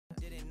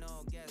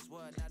know, guess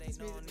what? Now they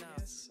know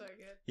now. So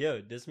good.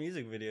 Yo, this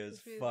music video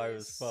is fire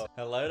as fuck.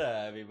 Hello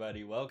there,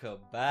 everybody. Welcome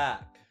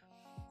back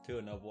to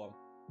another one.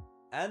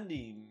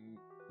 Andy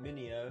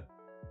Mineo.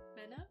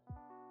 Mineo?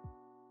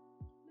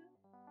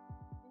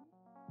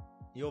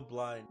 You're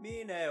blind.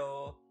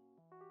 Mineo.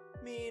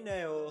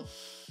 Mineo.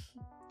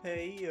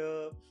 Pay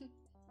up.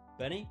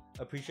 Benny,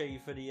 appreciate you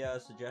for the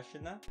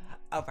suggestion there.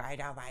 Alright.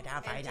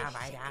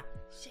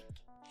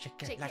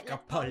 Shake it like a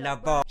polar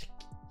ball.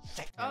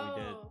 Oh,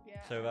 we did.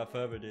 yeah. So without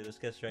further ado, let's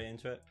get straight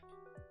into it.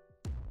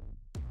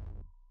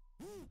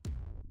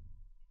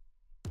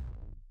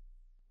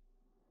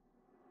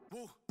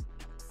 Woo.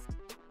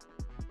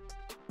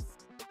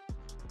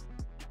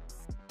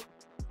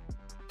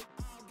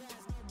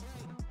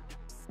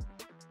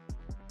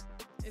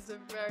 It's a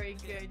very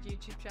good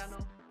YouTube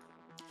channel.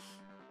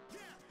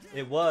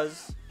 It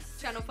was.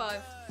 Channel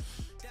 5.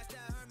 That's that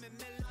Herman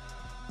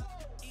Miller.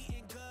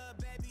 Eating good,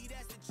 baby,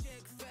 that's the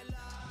chick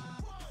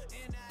fella.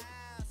 In the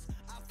house,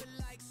 I feel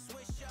like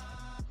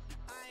Swisher.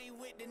 I ain't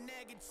with the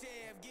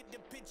negative, get the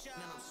picture.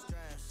 Man, I'm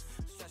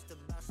stressed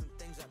about some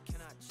things I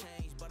cannot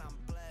change, but I'm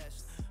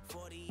blessed.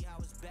 40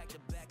 hours back to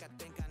back, I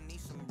think I need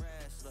some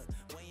rest. Look,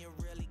 when you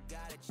really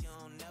got it, you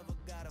don't never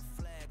gotta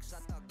flex. I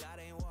thought God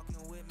ain't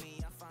walking with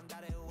me, I found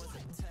out it was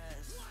a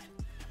test.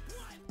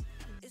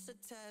 It's a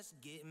test,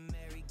 getting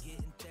married,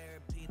 getting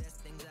therapy, that's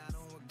things I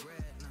don't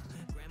regret.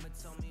 Nah, grandma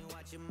told me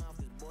watch your mouth,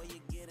 cause boy,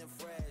 you're getting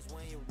fresh.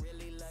 When you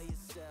really love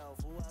yourself,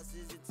 who else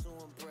is it to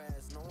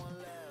impress? No one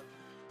left.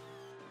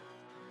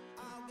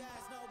 All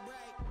gas, no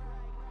break.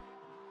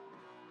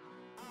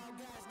 All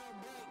gas, no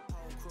break.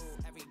 Whole crew,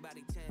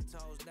 everybody 10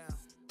 toes down.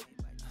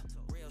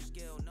 Real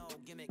skill, no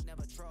gimmick,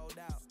 never trolled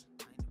out.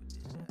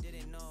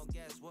 Didn't know,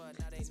 guess what?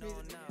 Now they This know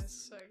music now. video is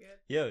so good.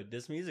 Yo,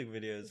 this music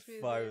video is This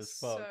music fire is as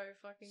fuck. So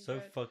fucking So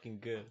good. fucking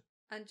good.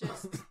 And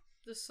just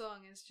the song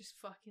is just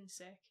fucking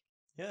sick.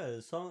 Yeah,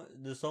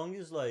 the song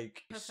is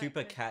like super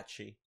Perfected.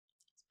 catchy.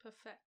 It's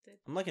perfected.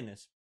 I'm liking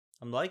this.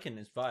 I'm liking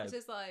this vibe.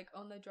 This is like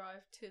on the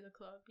drive to the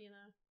club, you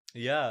know.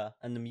 Yeah,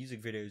 and the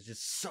music video is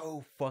just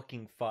so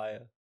fucking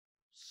fire.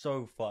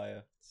 So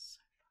fire.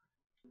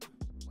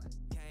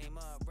 Came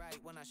up right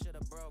when I should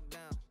have broke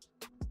down.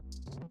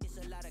 It's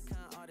a lot of con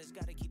artists,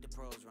 gotta keep the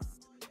pros round.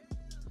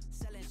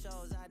 Selling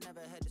shows, I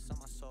never had this on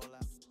my soul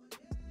out.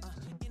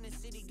 In the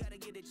city, gotta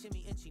get a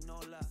chimney itchy, no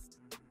love.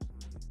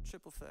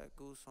 Triple fat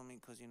goose on me,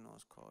 cause you know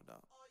it's cold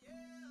out.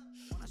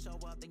 When I show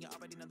up, then you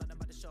already know that I'm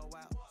about to show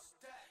out.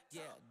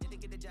 Yeah, did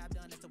it get the job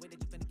done? That's the way that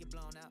you finna get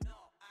blown out.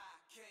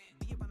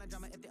 Be around the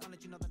drama if they don't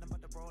let you know that I'm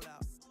about to roll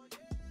out.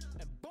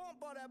 And boom,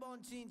 pour that bone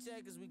chin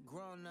check, cause we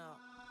grown now.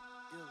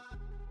 Yeah.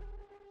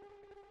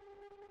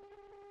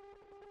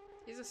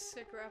 He's a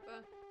sick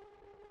rapper.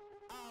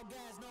 All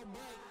gas, no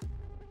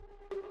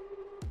break.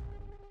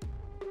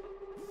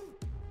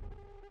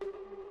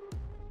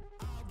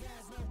 All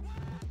gas, no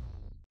break.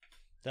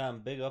 Damn,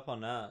 big up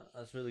on that.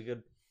 That's really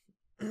good.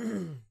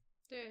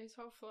 Yeah, his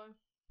whole flow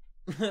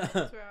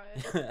throughout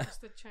it.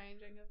 Just the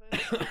changing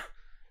of it.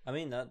 I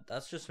mean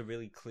that's just a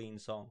really clean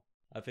song.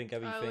 I think I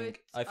everything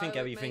would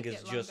everything make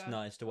is it just longer.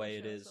 nice the way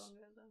it Short is.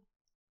 longer, though.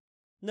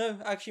 No,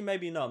 actually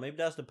maybe not. Maybe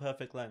that's the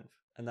perfect length.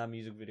 And that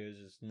music video is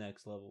just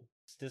next level.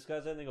 This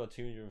guy's only got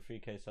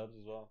 203k subs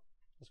as well.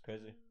 That's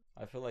crazy.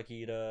 I feel like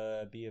he'd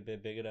be a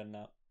bit bigger than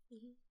that.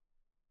 Mhm.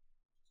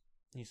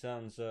 He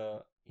sounds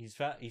he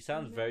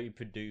sounds Mhm. very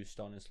produced,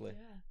 honestly.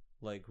 Yeah.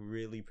 Like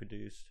really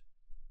produced.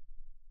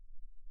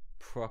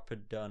 Proper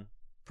done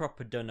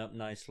up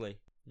nicely.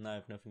 And I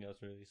have nothing else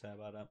to really say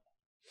about that.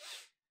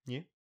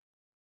 You?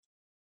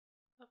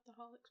 Love the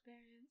whole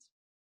experience.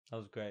 That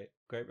was great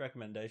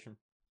recommendation.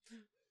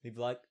 Leave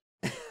a like,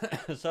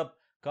 sub,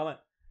 comment,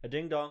 a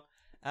ding dong,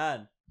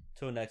 and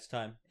till next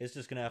time, it's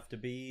just gonna have to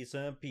be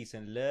some peace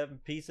and love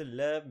and peace and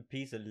love and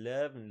peace and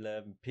love and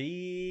love and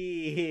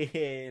peace,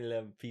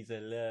 love and peace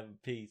and love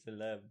and peace and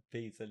love and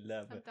peace and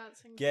love. I'm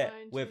dancing. Get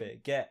fine with too.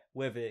 it, get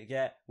with it,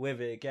 get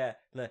with it, get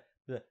love.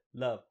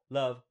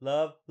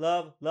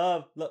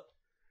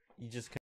 You just